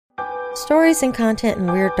Stories and content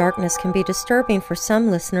in Weird Darkness can be disturbing for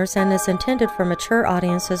some listeners and is intended for mature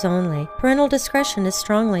audiences only. Parental discretion is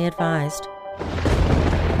strongly advised.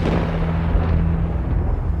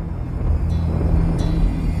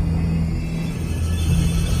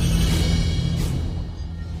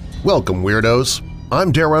 Welcome, Weirdos!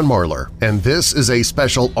 I'm Darren Marlar, and this is a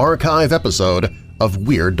special archive episode of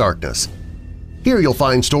Weird Darkness. Here you'll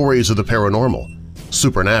find stories of the paranormal,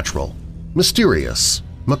 supernatural, mysterious,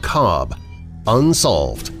 macabre,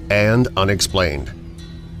 unsolved, and unexplained.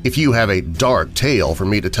 If you have a dark tale for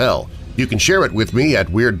me to tell, you can share it with me at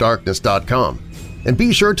WeirdDarkness.com. And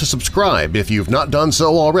be sure to subscribe if you've not done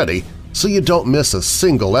so already so you don't miss a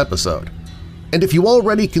single episode. And if you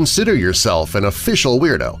already consider yourself an official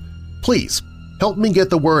weirdo, please help me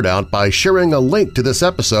get the word out by sharing a link to this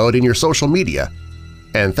episode in your social media.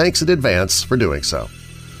 And thanks in advance for doing so.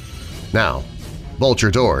 Now, bolt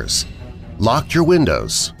your doors, lock your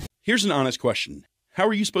windows. Here's an honest question. How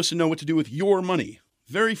are you supposed to know what to do with your money?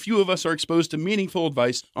 Very few of us are exposed to meaningful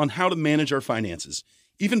advice on how to manage our finances.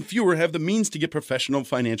 Even fewer have the means to get professional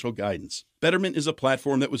financial guidance. Betterment is a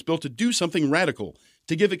platform that was built to do something radical,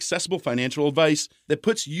 to give accessible financial advice that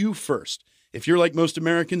puts you first. If you're like most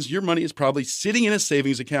Americans, your money is probably sitting in a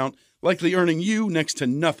savings account, likely earning you next to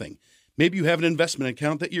nothing. Maybe you have an investment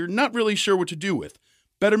account that you're not really sure what to do with.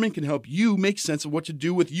 Betterment can help you make sense of what to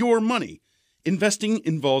do with your money. Investing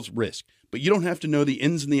involves risk, but you don't have to know the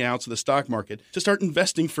ins and the outs of the stock market to start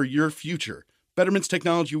investing for your future. Betterment's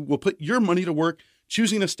technology will put your money to work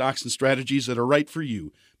choosing the stocks and strategies that are right for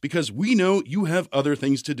you, because we know you have other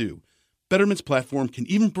things to do. Betterment's platform can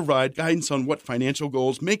even provide guidance on what financial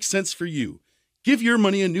goals make sense for you. Give your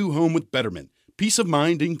money a new home with Betterment, peace of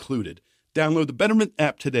mind included. Download the Betterment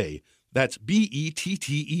app today. That's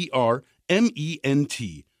BETTERMENT,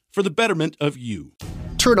 for the betterment of you.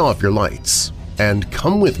 Turn off your lights and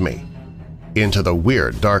come with me into the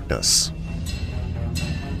Weird Darkness.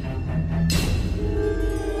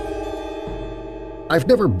 I've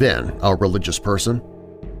never been a religious person.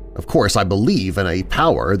 Of course, I believe in a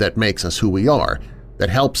power that makes us who we are, that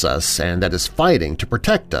helps us and that is fighting to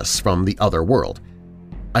protect us from the other world.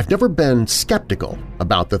 I've never been skeptical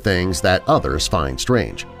about the things that others find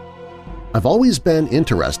strange. I've always been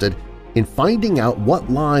interested in finding out what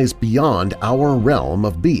lies beyond our realm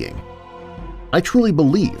of being. I truly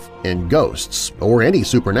believe in ghosts or any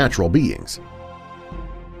supernatural beings.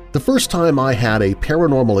 The first time I had a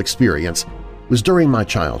paranormal experience was during my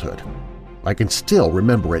childhood. I can still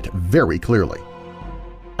remember it very clearly.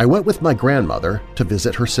 I went with my grandmother to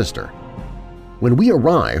visit her sister. When we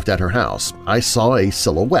arrived at her house, I saw a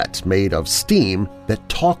silhouette made of steam that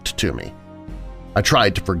talked to me. I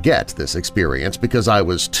tried to forget this experience because I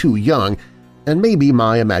was too young and maybe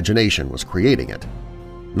my imagination was creating it.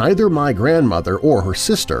 Neither my grandmother or her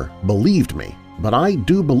sister believed me, but I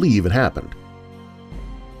do believe it happened.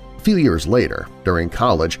 A few years later, during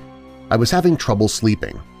college, I was having trouble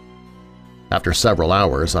sleeping. After several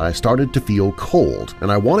hours, I started to feel cold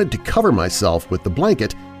and I wanted to cover myself with the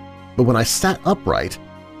blanket, but when I sat upright,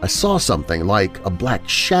 I saw something like a black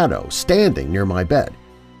shadow standing near my bed.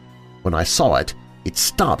 When I saw it, it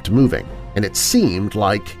stopped moving, and it seemed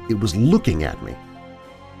like it was looking at me.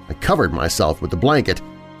 I covered myself with the blanket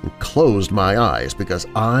and closed my eyes because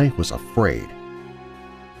I was afraid.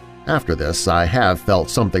 After this, I have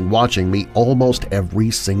felt something watching me almost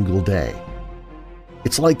every single day.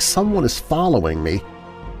 It's like someone is following me,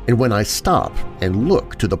 and when I stop and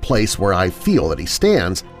look to the place where I feel that he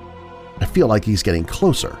stands, I feel like he's getting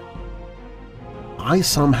closer. I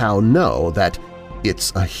somehow know that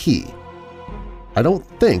it's a he. I don't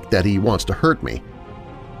think that he wants to hurt me,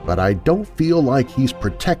 but I don't feel like he's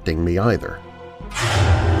protecting me either.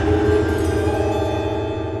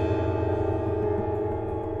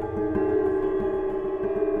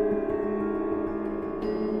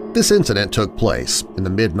 This incident took place in the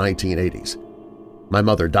mid-1980s. My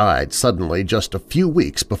mother died suddenly just a few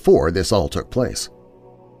weeks before this all took place.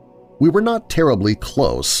 We were not terribly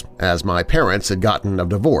close, as my parents had gotten a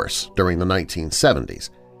divorce during the 1970s.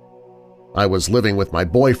 I was living with my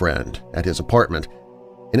boyfriend at his apartment,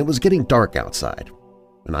 and it was getting dark outside,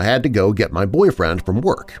 and I had to go get my boyfriend from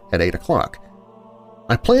work at 8 o'clock.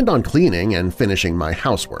 I planned on cleaning and finishing my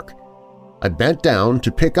housework. I bent down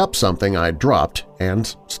to pick up something I'd dropped,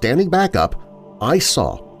 and standing back up, I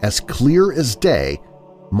saw, as clear as day,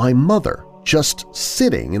 my mother just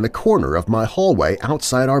sitting in the corner of my hallway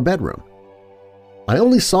outside our bedroom. I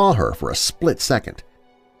only saw her for a split second.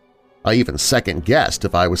 I even second-guessed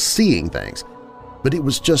if I was seeing things, but it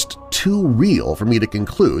was just too real for me to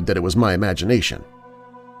conclude that it was my imagination.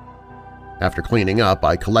 After cleaning up,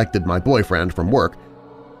 I collected my boyfriend from work.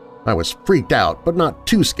 I was freaked out, but not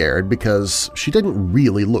too scared because she didn't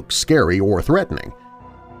really look scary or threatening,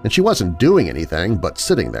 and she wasn't doing anything but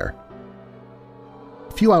sitting there.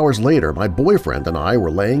 A few hours later, my boyfriend and I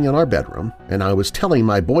were laying in our bedroom, and I was telling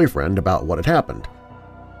my boyfriend about what had happened.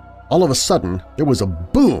 All of a sudden, there was a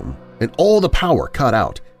boom, and all the power cut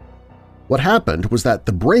out. What happened was that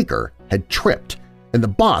the breaker had tripped, and the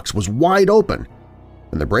box was wide open,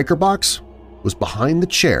 and the breaker box was behind the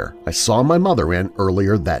chair I saw my mother in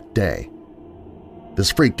earlier that day.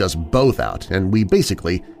 This freaked us both out, and we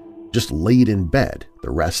basically just laid in bed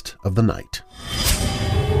the rest of the night.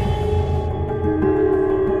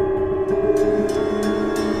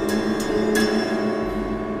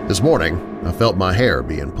 This morning, I felt my hair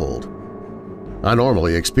being pulled. I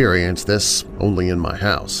normally experience this only in my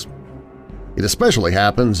house. It especially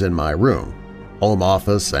happens in my room, home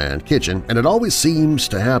office, and kitchen, and it always seems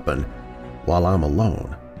to happen while I'm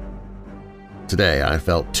alone. Today, I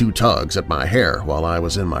felt two tugs at my hair while I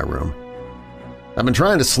was in my room. I've been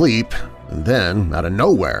trying to sleep, and then, out of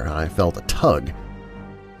nowhere, I felt a tug.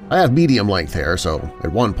 I have medium-length hair, so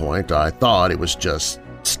at one point I thought it was just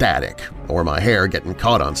static or my hair getting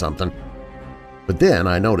caught on something, but then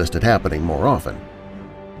I noticed it happening more often.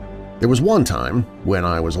 There was one time when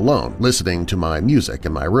I was alone listening to my music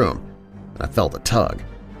in my room, and I felt a tug.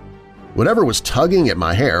 Whatever was tugging at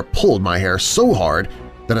my hair pulled my hair so hard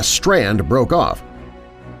that a strand broke off.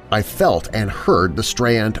 I felt and heard the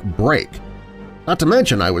strand break. Not to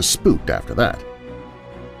mention I was spooked after that.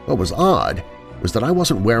 What was odd was that I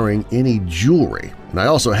wasn't wearing any jewelry, and I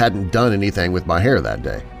also hadn't done anything with my hair that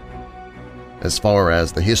day. As far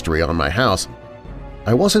as the history on my house,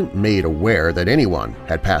 I wasn't made aware that anyone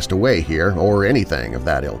had passed away here or anything of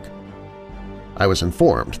that ilk. I was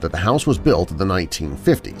informed that the house was built in the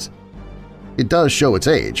 1950s. It does show its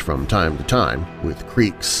age from time to time with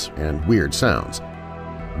creaks and weird sounds,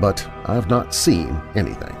 but I've not seen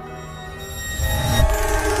anything.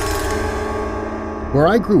 Where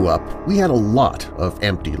I grew up, we had a lot of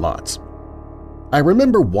empty lots. I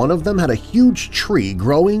remember one of them had a huge tree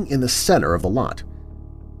growing in the center of the lot.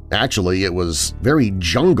 Actually, it was very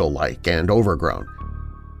jungle-like and overgrown.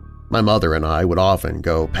 My mother and I would often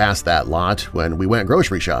go past that lot when we went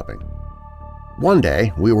grocery shopping. One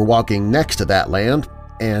day, we were walking next to that land,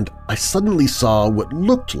 and I suddenly saw what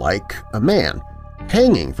looked like a man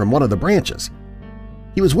hanging from one of the branches.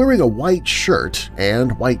 He was wearing a white shirt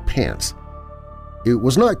and white pants. It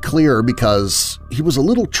was not clear because he was a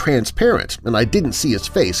little transparent and I didn't see his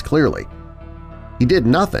face clearly. He did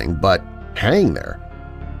nothing but hang there.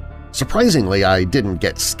 Surprisingly, I didn't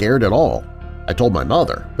get scared at all. I told my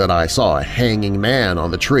mother that I saw a hanging man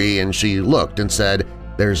on the tree and she looked and said,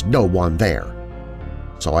 "There's no one there."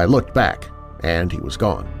 So I looked back and he was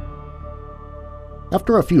gone.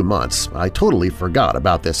 After a few months, I totally forgot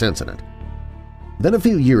about this incident. Then a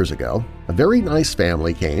few years ago, a very nice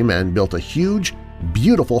family came and built a huge,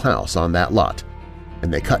 beautiful house on that lot,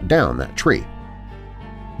 and they cut down that tree.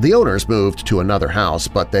 The owners moved to another house,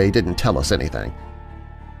 but they didn't tell us anything.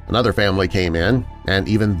 Another family came in, and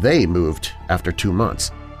even they moved after 2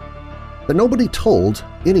 months. But nobody told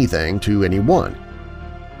anything to anyone.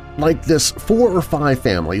 Like this, 4 or 5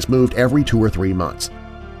 families moved every 2 or 3 months.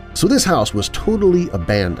 So this house was totally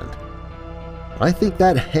abandoned. I think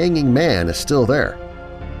that hanging man is still there.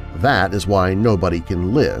 That is why nobody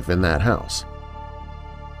can live in that house.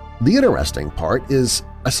 The interesting part is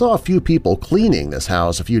I saw a few people cleaning this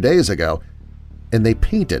house a few days ago, and they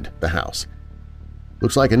painted the house.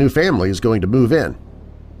 Looks like a new family is going to move in.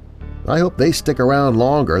 I hope they stick around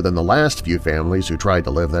longer than the last few families who tried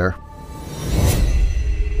to live there.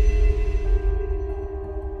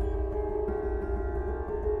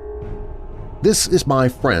 This is my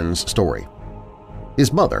friend's story.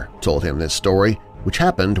 His mother told him this story, which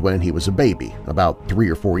happened when he was a baby, about 3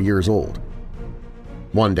 or 4 years old.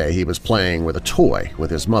 One day he was playing with a toy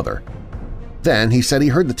with his mother. Then he said he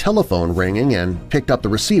heard the telephone ringing and picked up the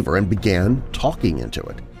receiver and began talking into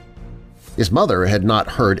it. His mother had not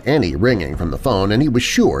heard any ringing from the phone, and he was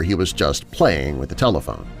sure he was just playing with the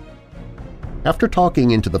telephone. After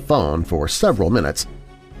talking into the phone for several minutes,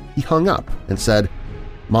 he hung up and said,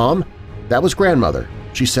 "Mom, that was Grandmother.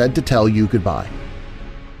 She said to tell you goodbye."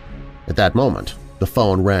 At that moment, the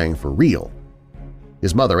phone rang for real.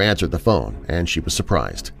 His mother answered the phone, and she was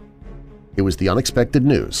surprised. It was the unexpected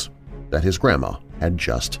news that his grandma had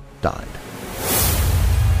just died.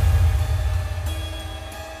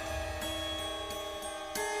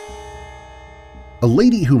 A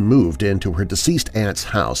lady who moved into her deceased aunt's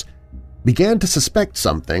house began to suspect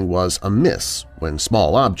something was amiss when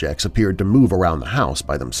small objects appeared to move around the house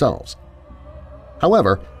by themselves.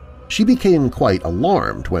 However, She became quite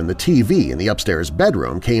alarmed when the TV in the upstairs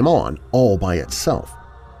bedroom came on all by itself.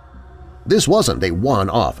 This wasn't a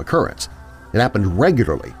one-off occurrence. It happened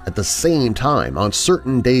regularly at the same time on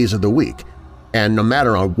certain days of the week, and no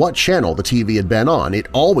matter on what channel the TV had been on, it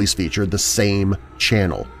always featured the same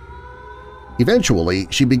channel. Eventually,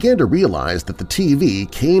 she began to realize that the TV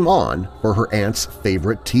came on for her aunt's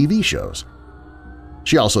favorite TV shows.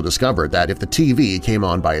 She also discovered that if the TV came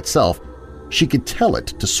on by itself, she could tell it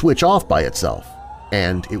to switch off by itself,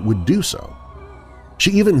 and it would do so.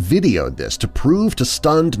 She even videoed this to prove to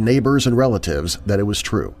stunned neighbors and relatives that it was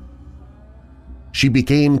true. She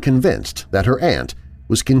became convinced that her aunt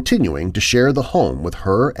was continuing to share the home with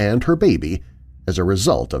her and her baby as a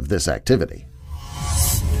result of this activity.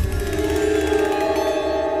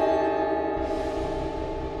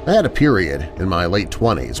 I had a period in my late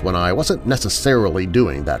 20s when I wasn't necessarily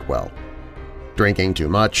doing that well, drinking too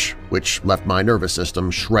much, which left my nervous system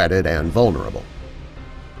shredded and vulnerable.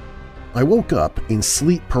 I woke up in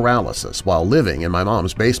sleep paralysis while living in my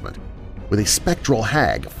mom's basement, with a spectral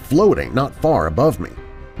hag floating not far above me,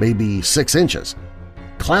 maybe 6 inches.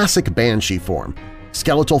 Classic banshee form,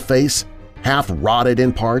 skeletal face, half rotted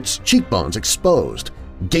in parts, cheekbones exposed,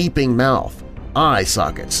 gaping mouth, eye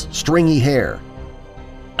sockets, stringy hair.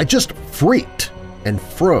 I just freaked and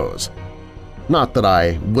froze. Not that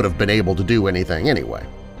I would have been able to do anything anyway,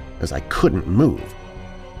 as I couldn't move.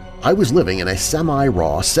 I was living in a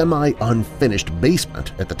semi-raw, semi-unfinished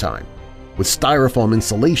basement at the time, with styrofoam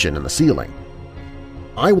insulation in the ceiling.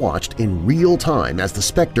 I watched in real time as the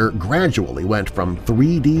specter gradually went from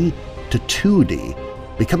 3D to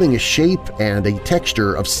 2D, becoming a shape and a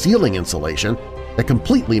texture of ceiling insulation that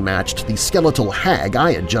completely matched the skeletal hag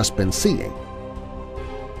I had just been seeing.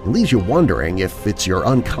 It leaves you wondering if it's your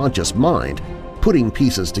unconscious mind putting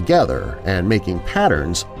pieces together and making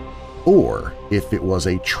patterns, or if it was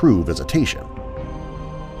a true visitation.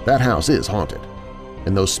 That house is haunted,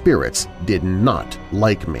 and those spirits did not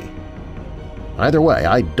like me. Either way,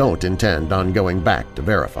 I don't intend on going back to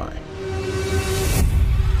verify.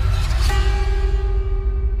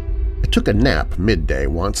 I took a nap midday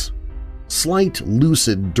once. Slight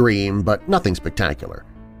lucid dream, but nothing spectacular.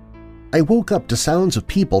 I woke up to sounds of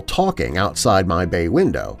people talking outside my bay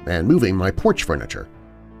window and moving my porch furniture.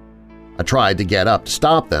 I tried to get up to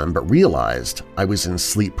stop them but realized I was in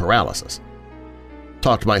sleep paralysis.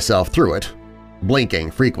 Talked myself through it,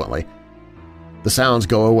 blinking frequently. The sounds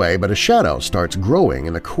go away, but a shadow starts growing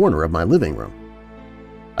in the corner of my living room.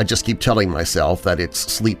 I just keep telling myself that it's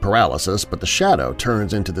sleep paralysis, but the shadow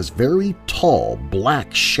turns into this very tall,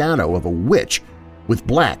 black shadow of a witch with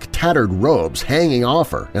black, tattered robes hanging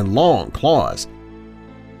off her and long claws.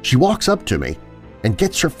 She walks up to me and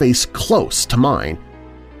gets her face close to mine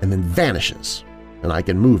and then vanishes, and I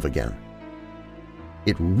can move again.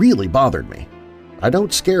 It really bothered me. I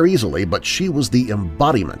don't scare easily, but she was the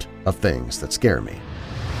embodiment of things that scare me.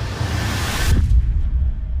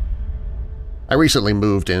 I recently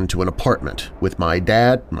moved into an apartment with my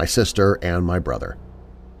dad, my sister, and my brother.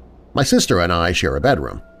 My sister and I share a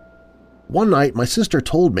bedroom. One night, my sister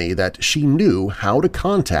told me that she knew how to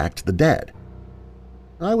contact the dead.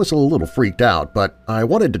 I was a little freaked out, but I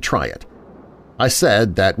wanted to try it. I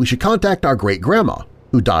said that we should contact our great-grandma,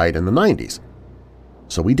 who died in the 90s.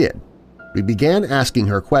 So we did. We began asking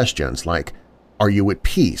her questions like, "Are you at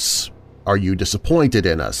peace? Are you disappointed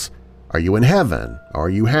in us? Are you in heaven? Are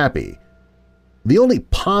you happy?" The only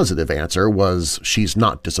positive answer was she's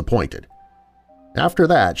not disappointed. After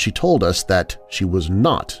that, she told us that she was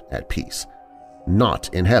not at peace,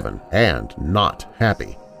 not in heaven, and not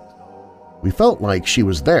happy. We felt like she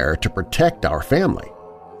was there to protect our family.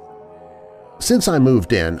 Since I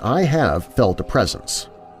moved in, I have felt a presence,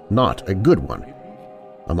 not a good one.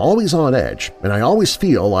 I'm always on edge, and I always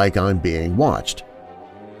feel like I'm being watched.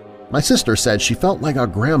 My sister said she felt like our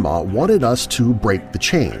grandma wanted us to break the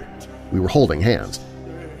chain. We were holding hands.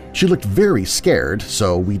 She looked very scared,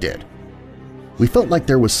 so we did. We felt like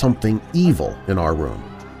there was something evil in our room.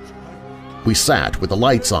 We sat with the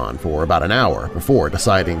lights on for about an hour before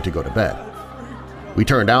deciding to go to bed. We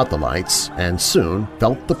turned out the lights and soon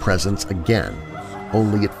felt the presence again,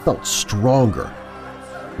 only it felt stronger.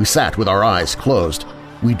 We sat with our eyes closed.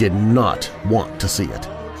 We did not want to see it.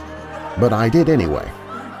 But I did anyway.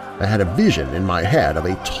 I had a vision in my head of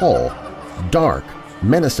a tall, dark,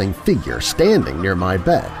 menacing figure standing near my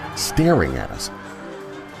bed, staring at us.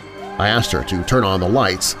 I asked her to turn on the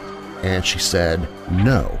lights, and she said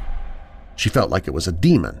no. She felt like it was a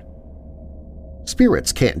demon.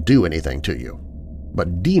 Spirits can't do anything to you,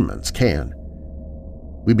 but demons can.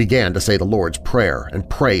 We began to say the Lord's Prayer and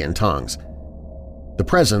pray in tongues. The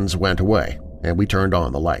presence went away, and we turned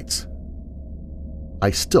on the lights.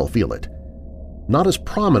 I still feel it. Not as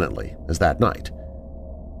prominently as that night,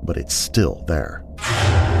 but it's still there.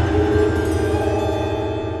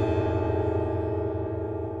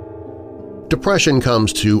 Depression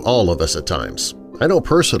comes to all of us at times. I know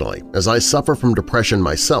personally, as I suffer from depression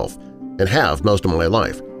myself and have most of my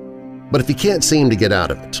life. But if you can't seem to get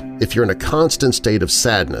out of it, if you're in a constant state of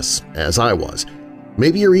sadness, as I was,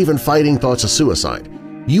 maybe you're even fighting thoughts of suicide,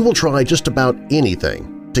 you will try just about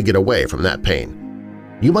anything to get away from that pain.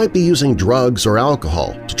 You might be using drugs or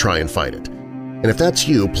alcohol to try and fight it. And if that's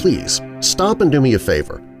you, please stop and do me a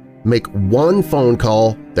favor. Make one phone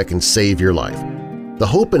call that can save your life. The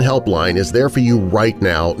Hope and Helpline is there for you right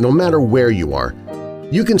now, no matter where you are.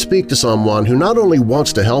 You can speak to someone who not only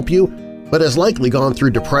wants to help you, but has likely gone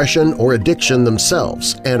through depression or addiction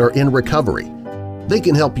themselves and are in recovery. They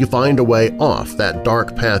can help you find a way off that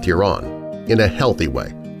dark path you're on in a healthy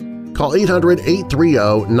way. Call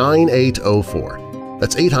 800-830-9804.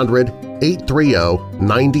 That's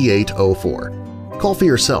 800-830-9804. Call for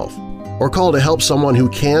yourself, or call to help someone who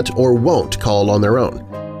can't or won't call on their own.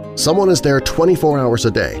 Someone is there 24 hours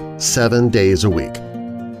a day, 7 days a week.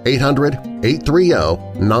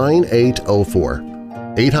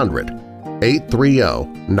 800-830-9804.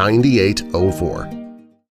 800-830-9804.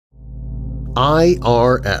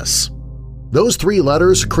 IRS. Those three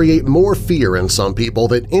letters create more fear in some people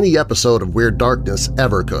than any episode of Weird Darkness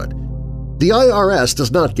ever could. The IRS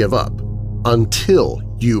does not give up until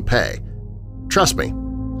you pay. Trust me,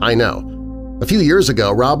 I know. A few years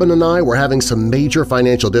ago, Robin and I were having some major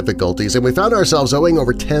financial difficulties and we found ourselves owing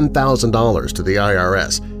over $10,000 to the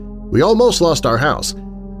IRS. We almost lost our house.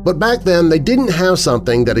 But back then, they didn't have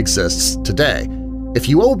something that exists today. If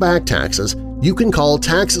you owe back taxes, you can call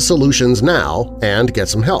Tax Solutions now and get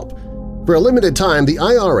some help. For a limited time, the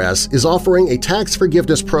IRS is offering a tax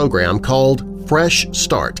forgiveness program called Fresh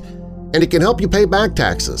Start, and it can help you pay back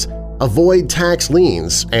taxes, avoid tax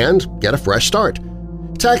liens, and get a fresh start.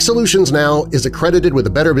 Tax Solutions Now is accredited with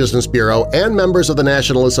the Better Business Bureau and members of the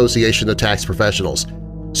National Association of Tax Professionals.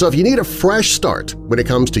 So if you need a fresh start when it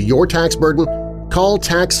comes to your tax burden, call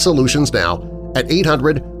Tax Solutions Now at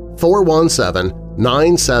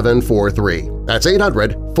 800-417-9743. That's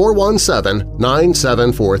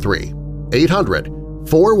 800-417-9743.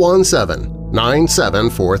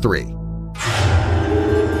 800-417-9743.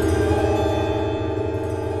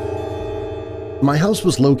 My house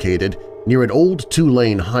was located near an old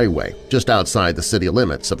two-lane highway just outside the city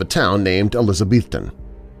limits of a town named Elizabethton.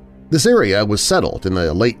 This area was settled in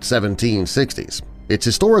the late 1760s. Its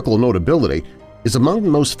historical notability is among the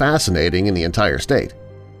most fascinating in the entire state.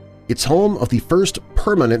 It's home of the first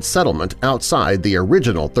permanent settlement outside the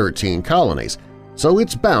original 13 colonies, so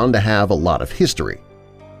it's bound to have a lot of history.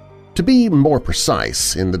 To be more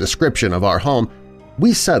precise in the description of our home,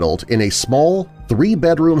 we settled in a small,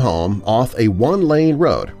 3-bedroom home off a 1-lane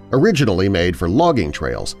road originally made for logging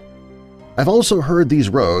trails. I've also heard these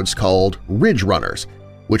roads called ridge runners,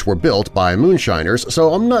 which were built by moonshiners,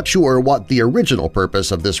 so I'm not sure what the original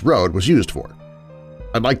purpose of this road was used for.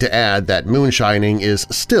 I'd like to add that moonshining is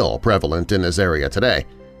still prevalent in this area today.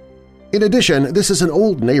 In addition, this is an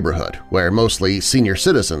old neighborhood where mostly senior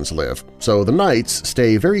citizens live, so the nights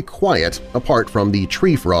stay very quiet apart from the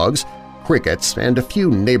tree frogs, crickets, and a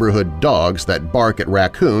few neighborhood dogs that bark at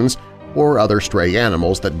raccoons or other stray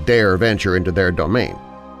animals that dare venture into their domain.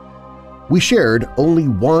 We shared only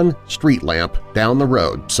one street lamp down the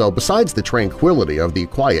road, so besides the tranquility of the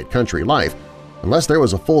quiet country life, unless there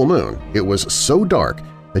was a full moon, it was so dark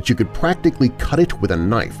that you could practically cut it with a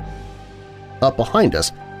knife. Up behind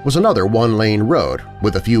us was another 1-lane road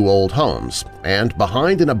with a few old homes, and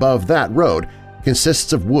behind and above that road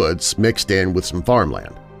consists of woods mixed in with some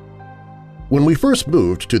farmland. When we first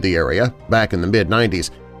moved to the area, back in the mid-90s,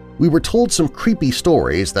 we were told some creepy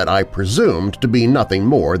stories that I presumed to be nothing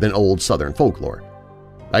more than old Southern folklore.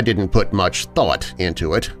 I didn't put much thought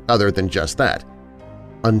into it other than just that.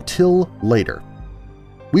 Until later.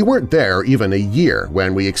 We weren't there even a year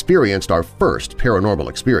when we experienced our first paranormal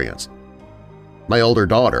experience. My older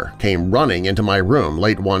daughter came running into my room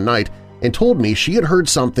late one night and told me she had heard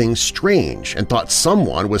something strange and thought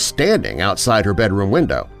someone was standing outside her bedroom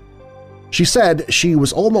window. She said she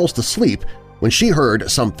was almost asleep when she heard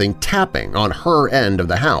something tapping on her end of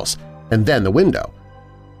the house and then the window.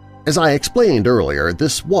 As I explained earlier,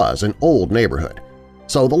 this was an old neighborhood,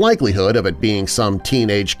 so the likelihood of it being some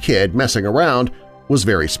teenage kid messing around was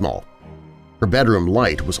very small. Her bedroom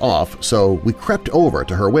light was off, so we crept over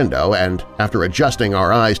to her window and, after adjusting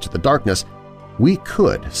our eyes to the darkness, we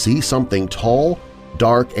could see something tall,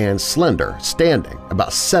 dark, and slender standing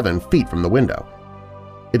about 7 feet from the window.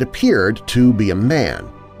 It appeared to be a man,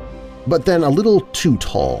 but then a little too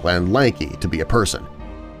tall and lanky to be a person.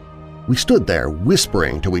 We stood there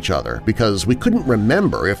whispering to each other because we couldn't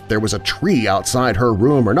remember if there was a tree outside her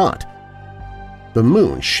room or not. The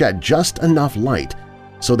moon shed just enough light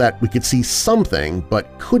so that we could see something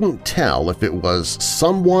but couldn't tell if it was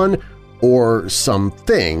someone or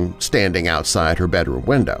something standing outside her bedroom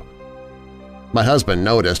window. My husband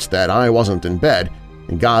noticed that I wasn't in bed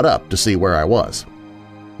and got up to see where I was.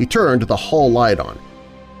 He turned the hall light on.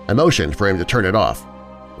 I motioned for him to turn it off.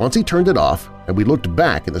 Once he turned it off and we looked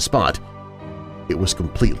back in the spot, it was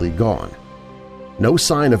completely gone. No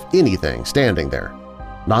sign of anything standing there,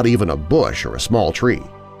 not even a bush or a small tree.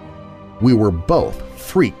 We were both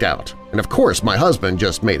freaked out, and of course my husband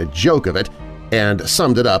just made a joke of it and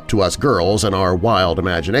summed it up to us girls and our wild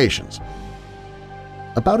imaginations.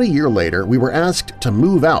 About a year later, we were asked to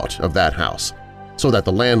move out of that house so that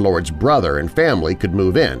the landlord's brother and family could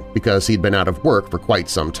move in because he'd been out of work for quite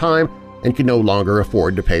some time and could no longer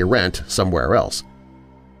afford to pay rent somewhere else.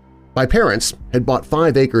 My parents had bought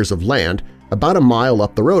 5 acres of land about a mile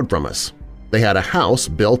up the road from us. They had a house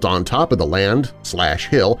built on top of the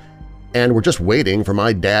land/hill and were just waiting for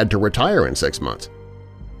my dad to retire in 6 months.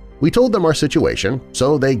 We told them our situation,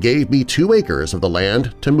 so they gave me 2 acres of the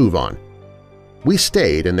land to move on. We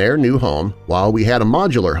stayed in their new home while we had a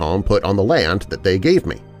modular home put on the land that they gave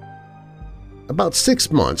me. About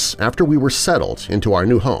 6 months after we were settled into our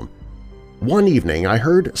new home, one evening I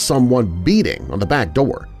heard someone beating on the back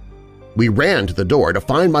door. We ran to the door to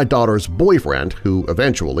find my daughter's boyfriend, who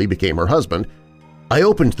eventually became her husband. I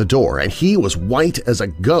opened the door and he was white as a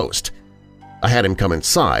ghost. I had him come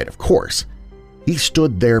inside, of course. He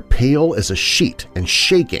stood there pale as a sheet and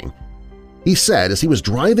shaking. He said as he was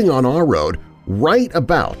driving on our road, right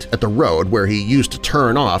about at the road where he used to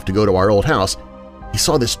turn off to go to our old house, he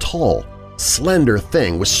saw this tall, slender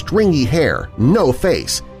thing with stringy hair, no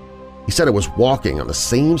face. He said it was walking on the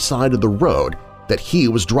same side of the road that he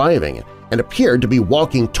was driving in and appeared to be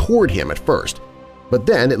walking toward him at first, but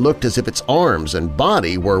then it looked as if its arms and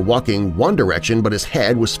body were walking one direction but his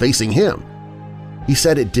head was facing him. He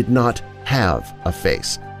said it did not have a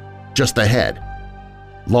face, just the head.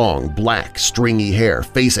 Long, black, stringy hair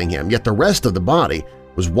facing him, yet the rest of the body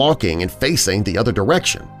was walking and facing the other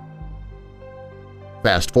direction.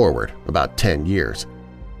 Fast forward about 10 years.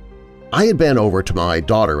 I had been over to my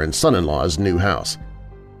daughter and son-in-law's new house.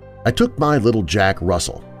 I took my little Jack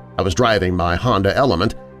Russell. I was driving my Honda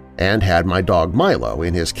Element and had my dog Milo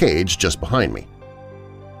in his cage just behind me.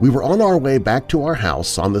 We were on our way back to our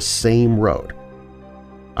house on the same road.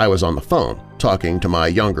 I was on the phone talking to my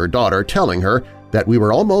younger daughter, telling her that we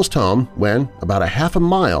were almost home when, about a half a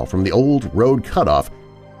mile from the old road cutoff,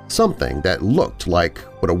 something that looked like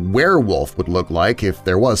what a werewolf would look like if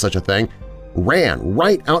there was such a thing ran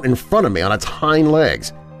right out in front of me on its hind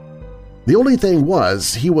legs. The only thing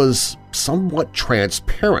was he was somewhat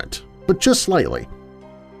transparent, but just slightly.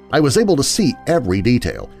 I was able to see every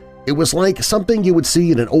detail. It was like something you would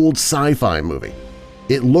see in an old sci-fi movie.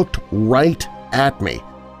 It looked right at me.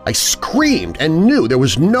 I screamed and knew there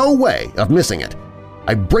was no way of missing it.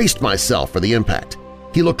 I braced myself for the impact.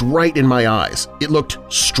 He looked right in my eyes. It looked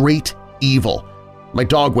straight evil. My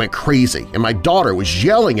dog went crazy, and my daughter was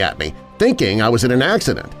yelling at me, thinking I was in an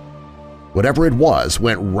accident. Whatever it was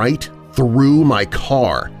went right through my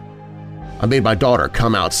car. I made my daughter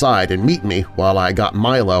come outside and meet me while I got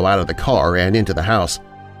Milo out of the car and into the house.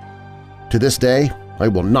 To this day, I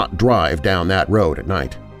will not drive down that road at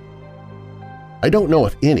night. I don't know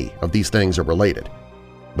if any of these things are related,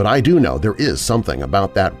 but I do know there is something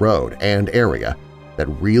about that road and area that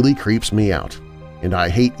really creeps me out, and I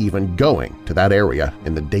hate even going to that area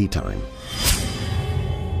in the daytime.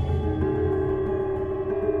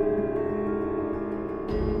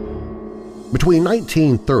 Between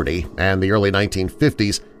 1930 and the early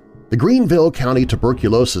 1950s, the Greenville County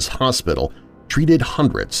Tuberculosis Hospital treated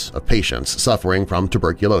hundreds of patients suffering from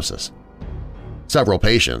tuberculosis. Several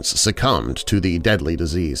patients succumbed to the deadly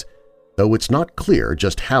disease, though it's not clear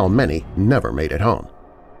just how many never made it home.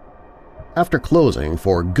 After closing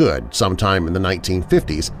for good sometime in the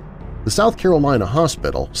 1950s, the South Carolina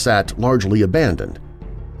hospital sat largely abandoned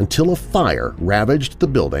until a fire ravaged the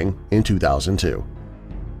building in 2002.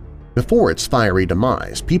 Before its fiery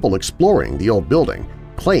demise, people exploring the old building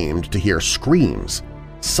claimed to hear screams,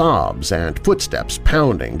 sobs, and footsteps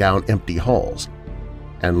pounding down empty halls.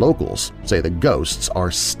 And locals say the ghosts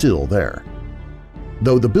are still there.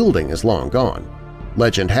 Though the building is long gone,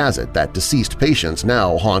 legend has it that deceased patients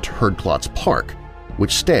now haunt Herdklotz Park,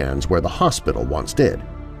 which stands where the hospital once did.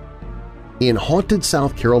 In haunted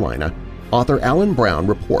South Carolina, author Alan Brown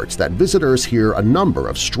reports that visitors hear a number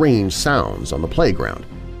of strange sounds on the playground,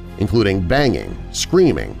 including banging,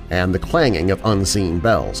 screaming, and the clanging of unseen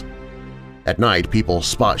bells. At night, people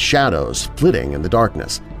spot shadows flitting in the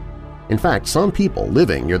darkness. In fact, some people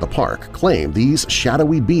living near the park claim these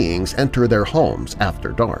shadowy beings enter their homes after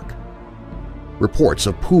dark. Reports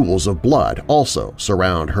of pools of blood also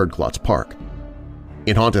surround Herdklotz Park.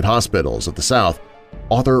 In Haunted Hospitals of the South,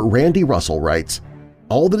 author Randy Russell writes,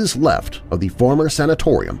 "All that is left of the former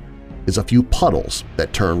sanatorium is a few puddles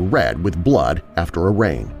that turn red with blood after a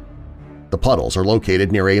rain. The puddles are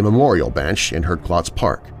located near a memorial bench in Herdklotz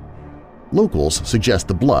Park. Locals suggest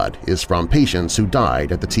the blood is from patients who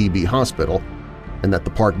died at the TB hospital and that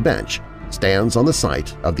the park bench stands on the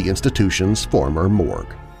site of the institution's former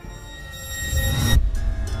morgue."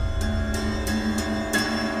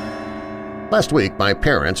 Last week, my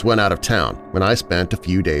parents went out of town and I spent a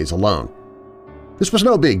few days alone. This was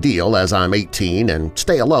no big deal as I'm 18 and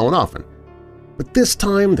stay alone often. But this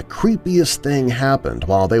time, the creepiest thing happened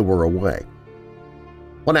while they were away.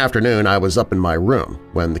 One afternoon, I was up in my room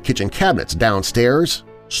when the kitchen cabinets downstairs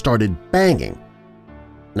started banging.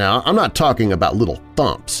 Now, I'm not talking about little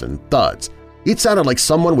thumps and thuds. It sounded like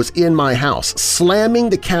someone was in my house, slamming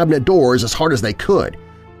the cabinet doors as hard as they could.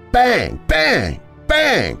 Bang! Bang!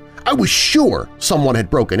 Bang! I was sure someone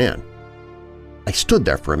had broken in. I stood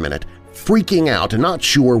there for a minute, freaking out and not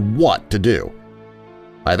sure what to do.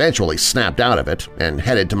 I eventually snapped out of it and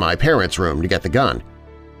headed to my parents' room to get the gun.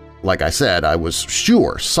 Like I said, I was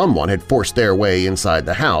sure someone had forced their way inside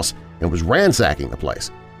the house and was ransacking the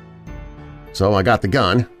place. So I got the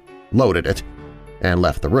gun, loaded it, and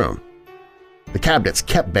left the room. The cabinets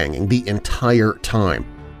kept banging the entire time.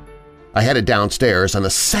 I headed downstairs, and the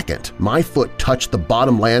second my foot touched the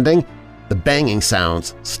bottom landing, the banging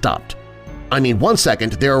sounds stopped. I mean, one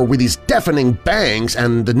second there were these deafening bangs,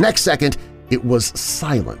 and the next second it was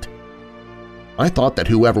silent. I thought that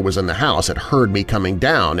whoever was in the house had heard me coming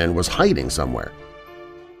down and was hiding somewhere.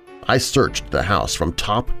 I searched the house from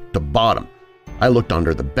top to bottom. I looked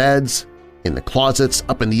under the beds, in the closets,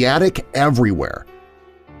 up in the attic, everywhere.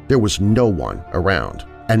 There was no one around,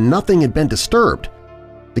 and nothing had been disturbed.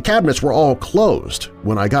 The cabinets were all closed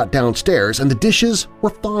when I got downstairs, and the dishes were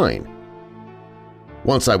fine.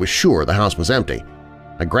 Once I was sure the house was empty,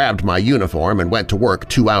 I grabbed my uniform and went to work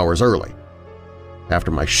 2 hours early.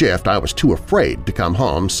 After my shift, I was too afraid to come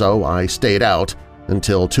home, so I stayed out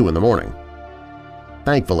until 2 in the morning.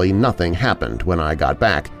 Thankfully, nothing happened when I got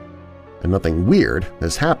back, and nothing weird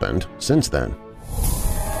has happened since then.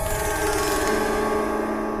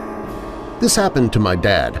 This happened to my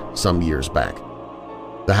dad some years back.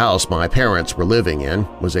 The house my parents were living in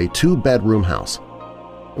was a 2-bedroom house.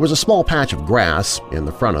 There was a small patch of grass in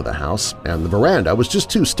the front of the house, and the veranda was just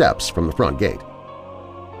 2 steps from the front gate.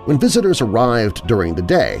 When visitors arrived during the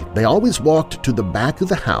day, they always walked to the back of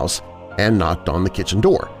the house and knocked on the kitchen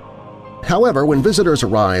door. However, when visitors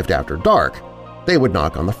arrived after dark, they would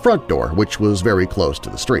knock on the front door, which was very close to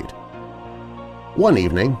the street. One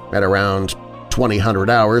evening, at around 2000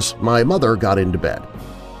 hours, my mother got into bed.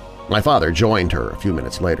 My father joined her a few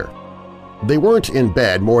minutes later. They weren't in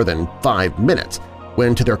bed more than 5 minutes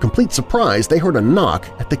when, to their complete surprise, they heard a knock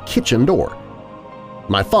at the kitchen door.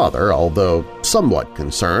 My father, although somewhat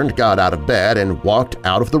concerned, got out of bed and walked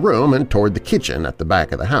out of the room and toward the kitchen at the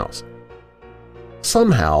back of the house.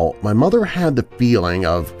 Somehow, my mother had the feeling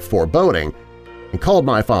of foreboding and called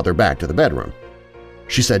my father back to the bedroom.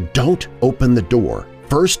 She said, "Don't open the door.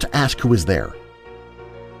 First ask who is there."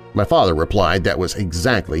 My father replied that was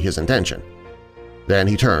exactly his intention. Then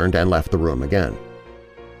he turned and left the room again.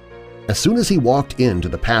 As soon as he walked into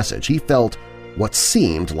the passage, he felt what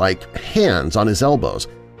seemed like hands on his elbows,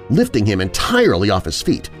 lifting him entirely off his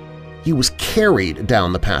feet. He was carried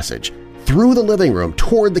down the passage, through the living room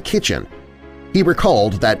toward the kitchen. He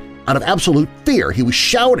recalled that out of absolute fear he was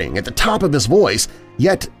shouting at the top of his voice,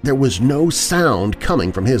 yet there was no sound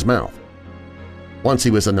coming from his mouth. Once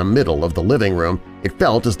he was in the middle of the living room, it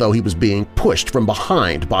felt as though he was being pushed from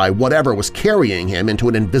behind by whatever was carrying him into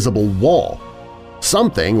an invisible wall.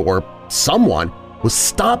 Something or someone was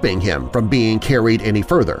stopping him from being carried any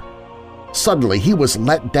further. Suddenly, he was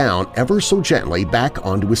let down ever so gently back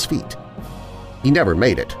onto his feet. He never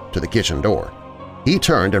made it to the kitchen door. He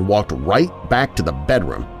turned and walked right back to the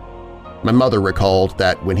bedroom. My mother recalled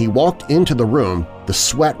that when he walked into the room, the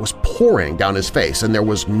sweat was pouring down his face and there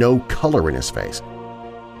was no color in his face.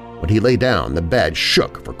 When he lay down, the bed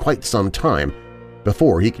shook for quite some time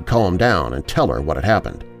before he could calm down and tell her what had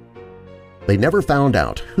happened. They never found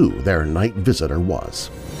out who their night visitor was.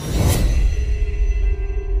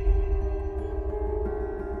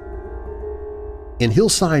 In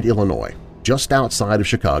Hillside, Illinois, just outside of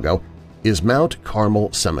Chicago, is Mount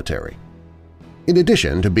Carmel Cemetery. In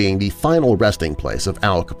addition to being the final resting place of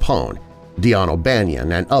Al Capone, Dion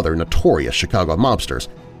O'Banion, and other notorious Chicago mobsters,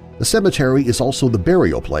 the cemetery is also the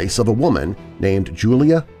burial place of a woman named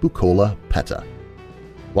Julia Buccola Petta.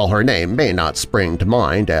 While her name may not spring to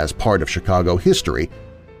mind as part of Chicago history,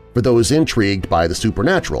 for those intrigued by the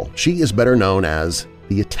supernatural, she is better known as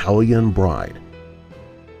the Italian Bride.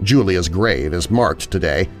 Julia's grave is marked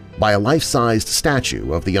today by a life-sized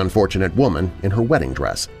statue of the unfortunate woman in her wedding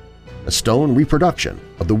dress, a stone reproduction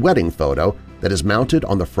of the wedding photo that is mounted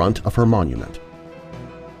on the front of her monument.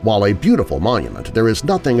 While a beautiful monument, there is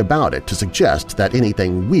nothing about it to suggest that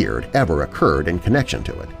anything weird ever occurred in connection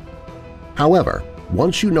to it. However,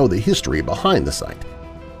 once you know the history behind the site,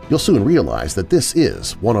 you'll soon realize that this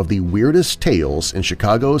is one of the weirdest tales in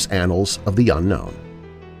Chicago's annals of the unknown.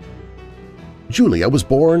 Julia was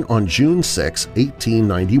born on June 6,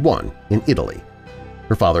 1891, in Italy.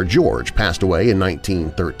 Her father George passed away in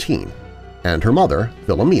 1913, and her mother,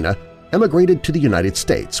 Philomena, emigrated to the United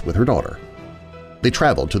States with her daughter. They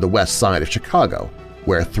traveled to the west side of Chicago,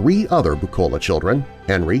 where 3 other Buccola children,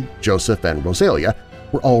 Henry, Joseph, and Rosalia,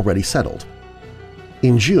 were already settled.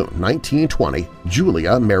 In June 1920,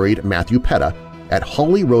 Julia married Matthew Petta at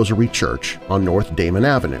Holy Rosary Church on North Damon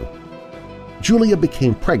Avenue. Julia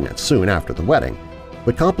became pregnant soon after the wedding,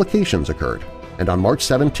 but complications occurred, and on March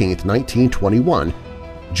 17, 1921,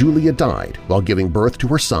 Julia died while giving birth to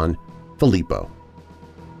her son, Filippo.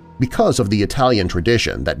 Because of the Italian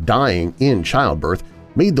tradition that dying in childbirth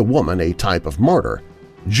made the woman a type of martyr,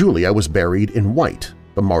 Julia was buried in white,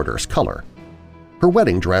 the martyr's color. Her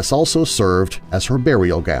wedding dress also served as her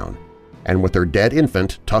burial gown, and with her dead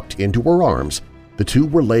infant tucked into her arms, the two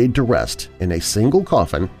were laid to rest in a single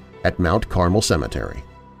coffin at Mount Carmel Cemetery.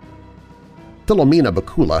 Philomena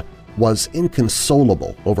Buccola was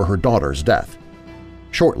inconsolable over her daughter's death.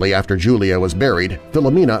 Shortly after Julia was buried,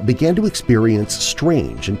 Philomena began to experience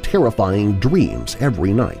strange and terrifying dreams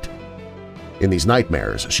every night. In these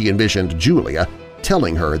nightmares, she envisioned Julia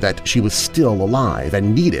telling her that she was still alive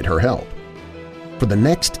and needed her help. For the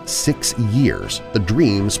next 6 years, the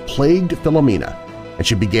dreams plagued Philomena, and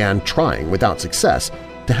she began trying without success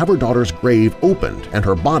to have her daughter's grave opened and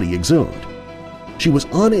her body exhumed. She was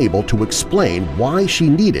unable to explain why she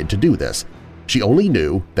needed to do this. She only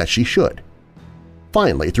knew that she should.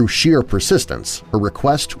 Finally, through sheer persistence, her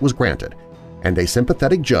request was granted, and a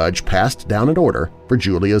sympathetic judge passed down an order for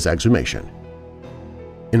Julia's exhumation.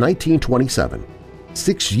 In 1927,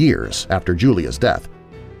 6 years after Julia's death,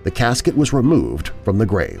 the casket was removed from the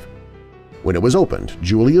grave. When it was opened,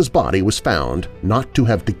 Julia's body was found not to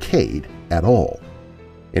have decayed at all.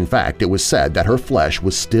 In fact, it was said that her flesh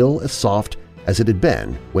was still as soft as it had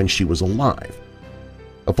been when she was alive.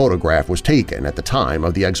 A photograph was taken at the time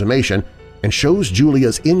of the exhumation and shows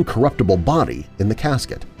Julia's incorruptible body in the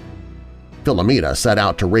casket. Philomena set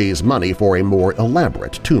out to raise money for a more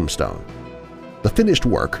elaborate tombstone. The finished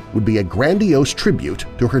work would be a grandiose tribute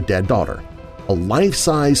to her dead daughter, a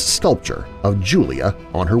life-size sculpture of Julia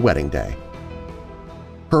on her wedding day.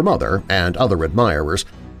 Her mother and other admirers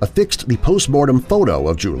affixed the post-mortem photo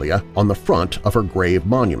of Julia on the front of her grave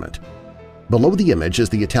monument. Below the image is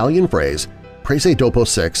the Italian phrase «prese dopo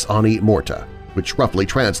 6 anni morta», which roughly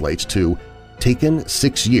translates to «taken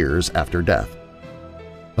 6 years after death».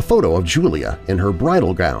 A photo of Julia in her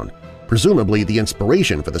bridal gown, presumably the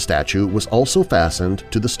inspiration for the statue, was also fastened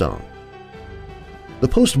to the stone. The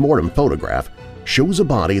post-mortem photograph shows a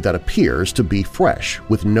body that appears to be fresh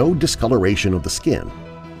with no discoloration of the skin,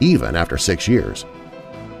 even after 6 years.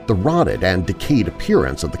 The rotted and decayed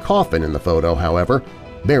appearance of the coffin in the photo, however,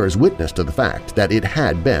 bears witness to the fact that it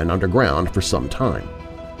had been underground for some time.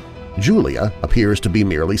 Julia appears to be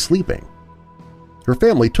merely sleeping. Her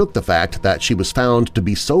family took the fact that she was found to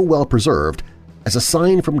be so well preserved as a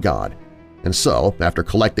sign from God, and so, after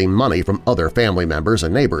collecting money from other family members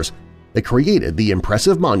and neighbors, they created the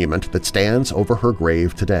impressive monument that stands over her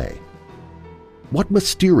grave today. What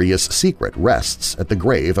mysterious secret rests at the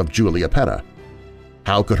grave of Julia Petta?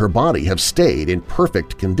 How could her body have stayed in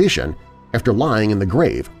perfect condition after lying in the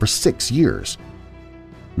grave for 6 years?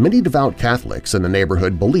 Many devout Catholics in the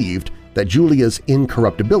neighborhood believed that Julia's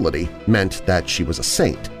incorruptibility meant that she was a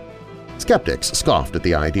saint. Skeptics scoffed at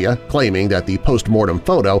the idea, claiming that the post-mortem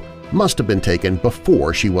photo must have been taken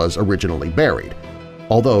before she was originally buried,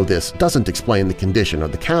 although this doesn't explain the condition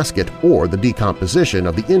of the casket or the decomposition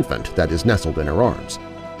of the infant that is nestled in her arms.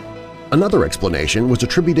 Another explanation was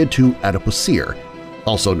attributed to adipocere,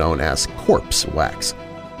 also known as corpse wax,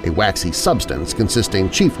 a waxy substance consisting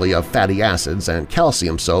chiefly of fatty acids and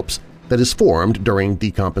calcium soaps that is formed during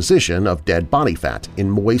decomposition of dead body fat in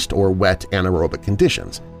moist or wet anaerobic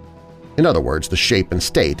conditions. In other words, the shape and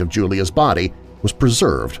state of Julia's body was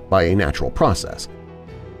preserved by a natural process.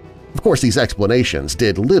 Of course, these explanations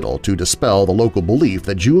did little to dispel the local belief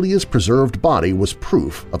that Julia's preserved body was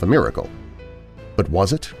proof of a miracle. But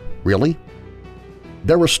was it, really?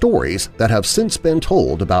 There were stories that have since been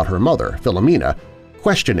told about her mother, Philomena,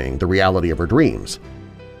 questioning the reality of her dreams.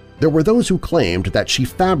 There were those who claimed that she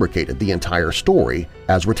fabricated the entire story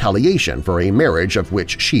as retaliation for a marriage of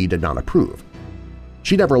which she did not approve.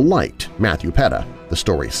 She never liked Matthew Petta, the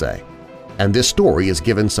stories say, and this story is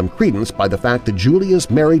given some credence by the fact that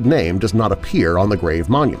Julia's married name does not appear on the grave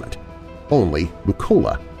monument, only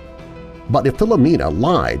Bukola. But if Philomena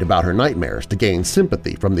lied about her nightmares to gain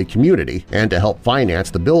sympathy from the community and to help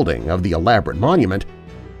finance the building of the elaborate monument,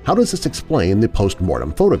 how does this explain the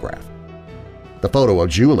post-mortem photograph? The photo of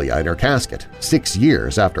Julia in her casket 6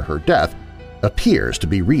 years after her death appears to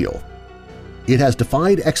be real. It has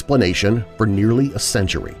defied explanation for nearly a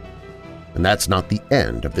century. And that's not the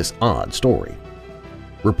end of this odd story.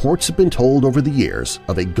 Reports have been told over the years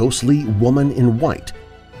of a ghostly woman in white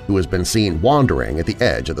who has been seen wandering at the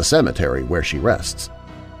edge of the cemetery where she rests.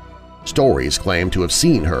 Stories claim to have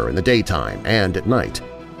seen her in the daytime and at night,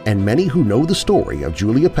 and many who know the story of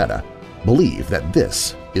Julia Petta believe that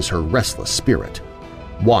this is her restless spirit.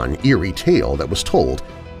 One eerie tale that was told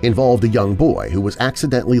involved a young boy who was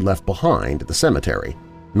accidentally left behind at the cemetery,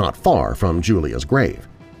 not far from Julia's grave.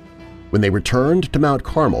 When they returned to Mount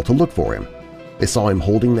Carmel to look for him, they saw him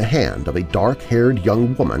holding the hand of a dark-haired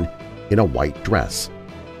young woman in a white dress.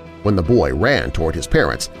 When the boy ran toward his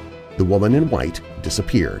parents, the woman in white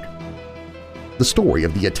disappeared. The story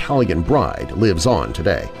of the Italian bride lives on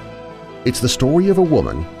today. It's the story of a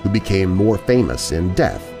woman who became more famous in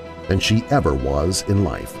death than she ever was in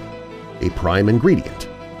life, a prime ingredient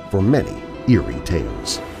for many eerie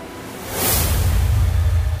tales.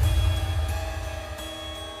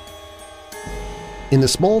 In the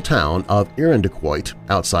small town of Irondequoit,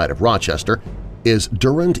 outside of Rochester, is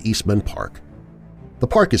Durand Eastman Park. The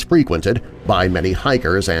park is frequented by many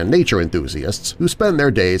hikers and nature enthusiasts who spend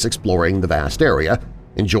their days exploring the vast area,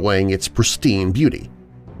 enjoying its pristine beauty.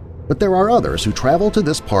 But there are others who travel to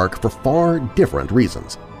this park for far different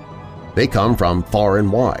reasons. They come from far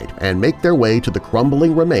and wide and make their way to the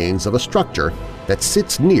crumbling remains of a structure that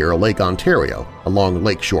sits near Lake Ontario along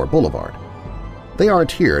Lakeshore Boulevard. They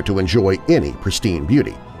aren't here to enjoy any pristine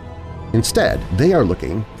beauty. Instead, they are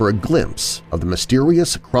looking for a glimpse of the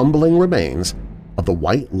mysterious crumbling remains of the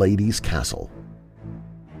White Lady's Castle.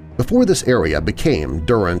 Before this area became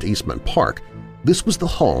Durand Eastman Park, this was the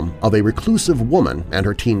home of a reclusive woman and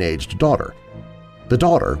her teenaged daughter. The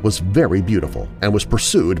daughter was very beautiful and was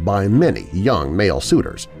pursued by many young male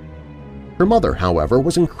suitors. Her mother, however,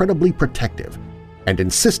 was incredibly protective and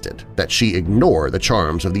insisted that she ignore the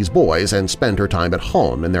charms of these boys and spend her time at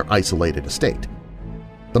home in their isolated estate.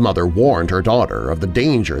 The mother warned her daughter of the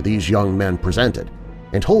danger these young men presented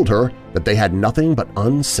and told her that they had nothing but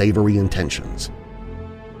unsavory intentions.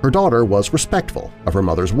 Her daughter was respectful of her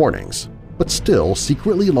mother's warnings, but still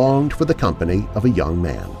secretly longed for the company of a young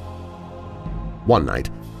man. One night,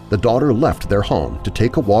 the daughter left their home to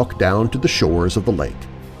take a walk down to the shores of the lake.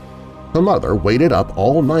 Her mother waited up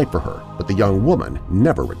all night for her, but the young woman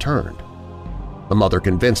never returned. The mother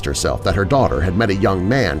convinced herself that her daughter had met a young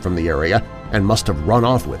man from the area and must have run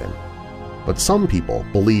off with him. But some people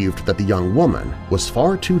believed that the young woman was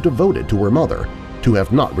far too devoted to her mother to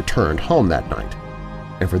have not returned home that night,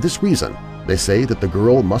 and for this reason they say that the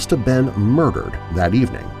girl must have been murdered that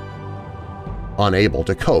evening. Unable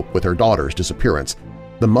to cope with her daughter's disappearance,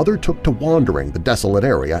 the mother took to wandering the desolate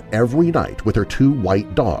area every night with her 2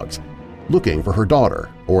 white dogs, looking for her daughter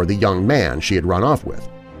or the young man she had run off with.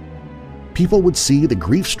 People would see the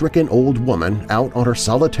grief-stricken old woman out on her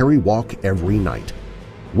solitary walk every night,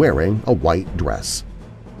 wearing a white dress.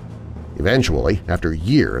 Eventually, after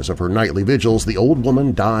years of her nightly vigils, the old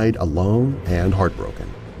woman died alone and heartbroken.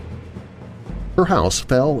 Her house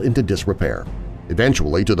fell into disrepair,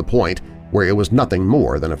 eventually to the point where it was nothing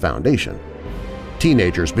more than a foundation.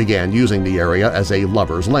 Teenagers began using the area as a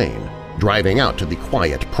lover's lane, driving out to the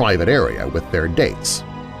quiet, private area with their dates.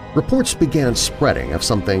 Reports began spreading of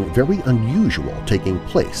something very unusual taking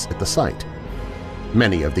place at the site.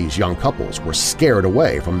 Many of these young couples were scared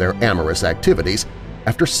away from their amorous activities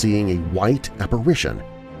after seeing a white apparition,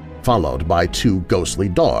 followed by 2 ghostly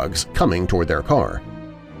dogs coming toward their car.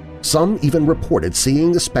 Some even reported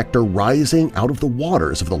seeing the specter rising out of the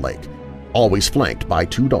waters of the lake, always flanked by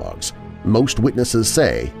 2 dogs. Most witnesses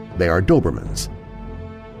say they are Dobermans.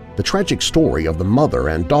 The tragic story of the mother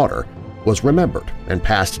and daughter was remembered and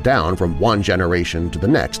passed down from one generation to the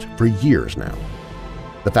next for years now.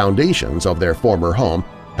 The foundations of their former home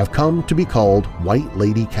have come to be called White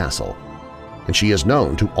Lady Castle, and she is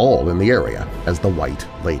known to all in the area as the White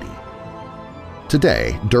Lady.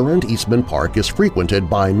 Today, Durand Eastman Park is frequented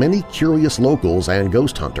by many curious locals and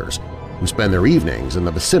ghost hunters who spend their evenings in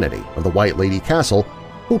the vicinity of the White Lady Castle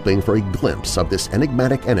hoping for a glimpse of this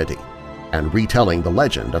enigmatic entity and retelling the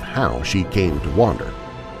legend of how she came to wander.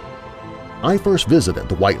 I first visited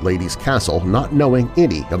the White Lady's castle not knowing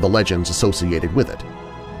any of the legends associated with it.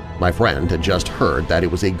 My friend had just heard that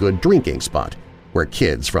it was a good drinking spot where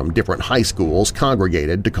kids from different high schools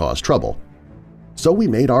congregated to cause trouble. So we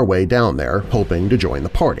made our way down there hoping to join the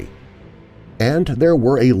party. And there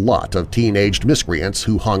were a lot of teenaged miscreants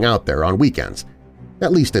who hung out there on weekends,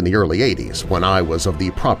 at least in the early 80s when I was of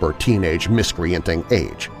the proper teenage miscreanting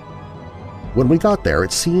age. When we got there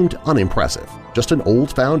it seemed unimpressive, just an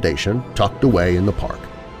old foundation tucked away in the park.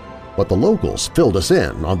 But the locals filled us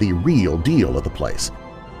in on the real deal of the place,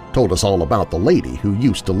 told us all about the lady who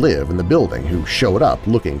used to live in the building who showed up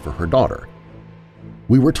looking for her daughter.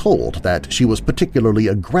 We were told that she was particularly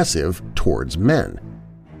aggressive towards men,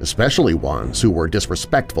 especially ones who were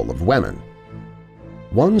disrespectful of women.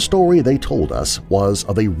 One story they told us was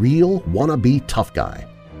of a real wannabe tough guy.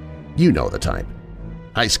 You know the type.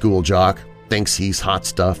 High school jock, thinks he's hot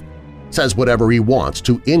stuff, says whatever he wants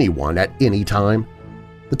to anyone at any time.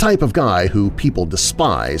 The type of guy who people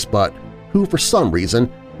despise but who for some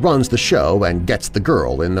reason runs the show and gets the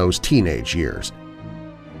girl in those teenage years.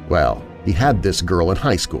 Well, he had this girl in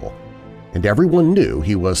high school, and everyone knew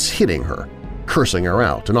he was hitting her, cursing her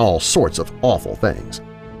out, and all sorts of awful things.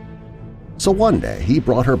 So one day he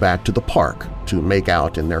brought her back to the park to make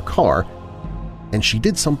out in their car, and she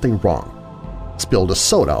did something wrong, spilled a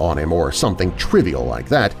soda on him or something trivial like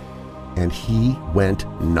that, and he went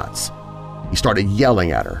nuts. He started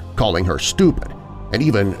yelling at her, calling her stupid, and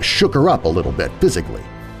even shook her up a little bit physically.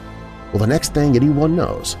 Well, the next thing anyone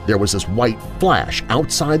knows, there was this white flash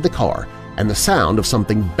outside the car and the sound of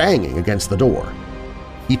something banging against the door.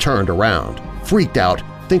 He turned around, freaked out,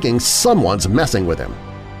 thinking someone's messing with him.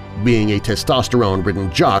 Being a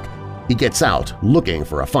testosterone-ridden jock, he gets out looking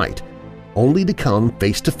for a fight, only to come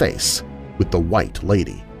face-to-face with the White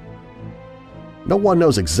Lady. No one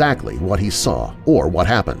knows exactly what he saw or what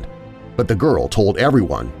happened, but the girl told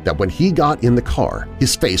everyone that when he got in the car,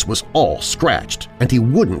 his face was all scratched and he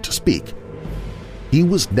wouldn't speak. He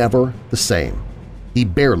was never the same. He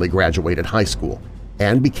barely graduated high school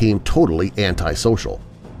and became totally antisocial.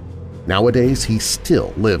 Nowadays, he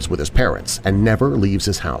still lives with his parents and never leaves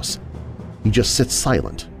his house. He just sits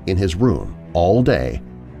silent in his room all day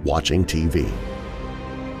watching TV.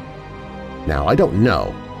 Now, I don't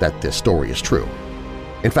know that this story is true.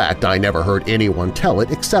 In fact, I never heard anyone tell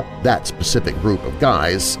it except that specific group of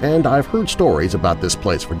guys, and I've heard stories about this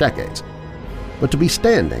place for decades. But to be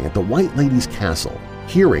standing at the White Lady's castle,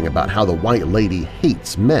 hearing about how the White Lady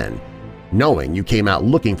hates men, knowing you came out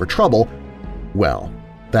looking for trouble, well,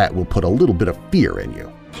 that will put a little bit of fear in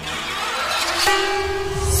you.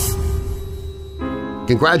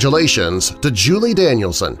 Congratulations to Julie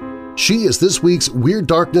Danielson. She is this week's Weird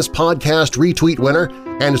Darkness Podcast retweet winner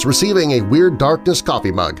and is receiving a Weird Darkness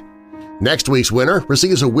coffee mug. Next week's winner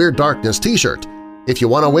receives a Weird Darkness t-shirt. If you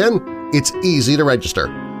want to win, it's easy to register.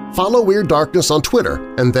 Follow Weird Darkness on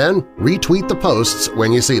Twitter and then retweet the posts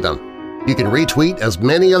when you see them. You can retweet as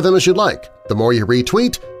many of them as you'd like. The more you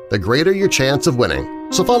retweet, the greater your chance of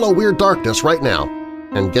winning. So follow Weird Darkness right now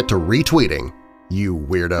and get to retweeting, you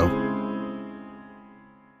weirdo.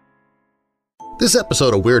 This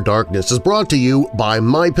episode of Weird Darkness is brought to you by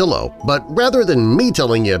MyPillow, but rather than me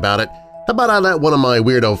telling you about it, how about I let one of my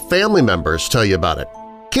weirdo family members tell you about it?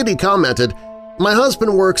 Kitty commented, "My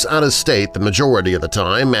husband works out of state the majority of the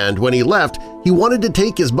time, and when he left, he wanted to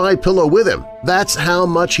take his MyPillow with him. That's how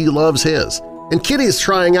much he loves his." And Kitty's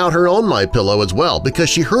trying out her own MyPillow as well because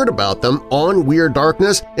she heard about them on Weird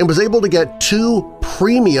Darkness and was able to get 2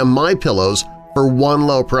 premium MyPillows for one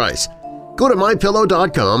low price. Go to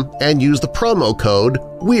MyPillow.com and use the promo code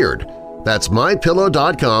WEIRD. That's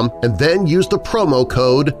MyPillow.com and then use the promo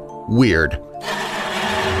code WEIRD.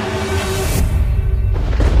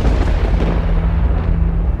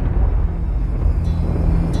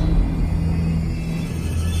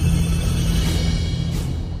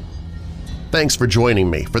 Thanks for joining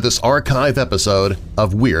me for this archive episode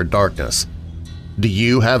of Weird Darkness. Do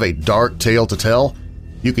you have a dark tale to tell?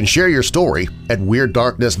 You can share your story at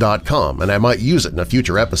WeirdDarkness.com and I might use it in a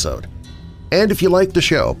future episode. And if you like the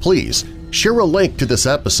show, please share a link to this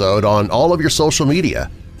episode on all of your social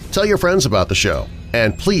media. Tell your friends about the show.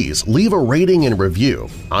 And please leave a rating and review.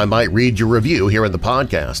 I might read your review here in the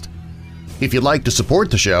podcast. If you'd like to support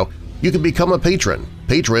the show, you can become a patron.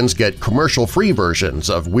 Patrons get commercial-free versions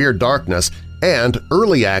of Weird Darkness and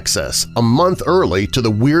early access a month early to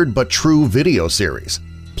the Weird But True video series.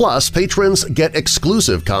 Plus, patrons get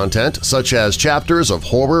exclusive content such as chapters of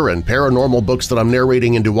horror and paranormal books that I'm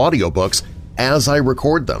narrating into audiobooks as I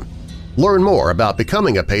record them. Learn more about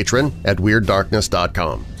becoming a patron at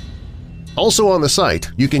WeirdDarkness.com. Also on the site,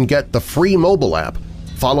 you can get the free mobile app,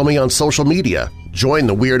 follow me on social media, join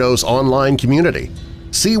the Weirdos online community,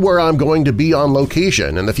 see where I'm going to be on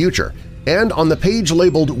location in the future, and on the page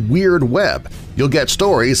labeled Weird Web, you'll get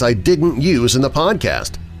stories I didn't use in the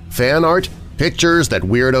podcast, fan art, pictures that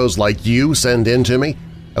weirdos like you send in to me,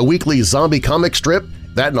 a weekly zombie comic strip,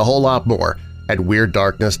 that and a whole lot more at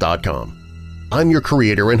WeirdDarkness.com. I'm your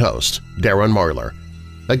creator and host, Darren Marlar.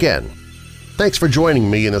 Again, thanks for joining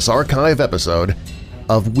me in this archive episode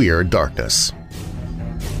of Weird Darkness.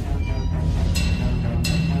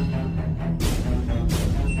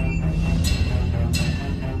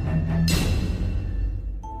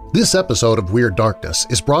 This episode of Weird Darkness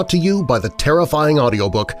is brought to you by the terrifying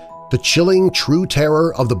audiobook The Chilling True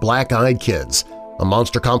Terror of the Black-Eyed Kids, a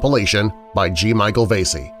monster compilation by G. Michael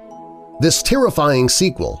Vasey. This terrifying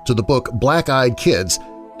sequel to the book Black-Eyed Kids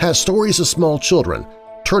has stories of small children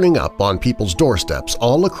turning up on people's doorsteps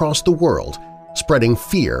all across the world, spreading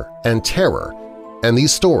fear and terror, and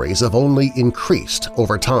these stories have only increased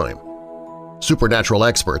over time. Supernatural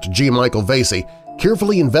expert G. Michael Vasey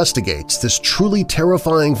carefully investigates this truly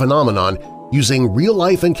terrifying phenomenon using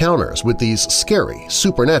real-life encounters with these scary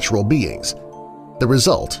supernatural beings. The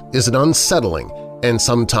result is an unsettling and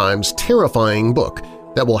sometimes terrifying book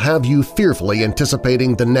that will have you fearfully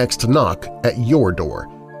anticipating the next knock at your door.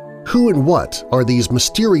 Who and what are these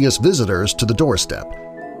mysterious visitors to the doorstep?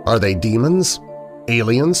 Are they demons?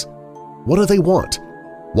 Aliens? What do they want?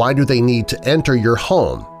 Why do they need to enter your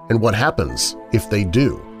home, and what happens if they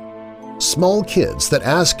do? Small kids that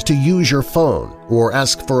ask to use your phone or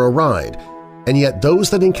ask for a ride, and yet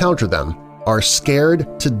those that encounter them are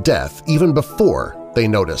scared to death even before they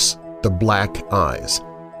notice the black eyes.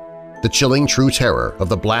 The Chilling True Terror of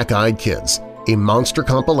the Black-Eyed Kids, a monster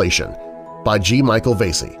compilation by G. Michael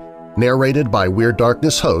Vasey, narrated by Weird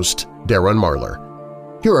Darkness host Darren Marlar.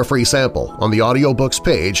 Hear a free sample on the audiobooks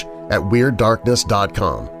page at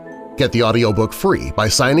WeirdDarkness.com. Get the audiobook free by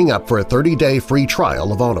signing up for a 30-day free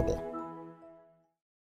trial of Audible.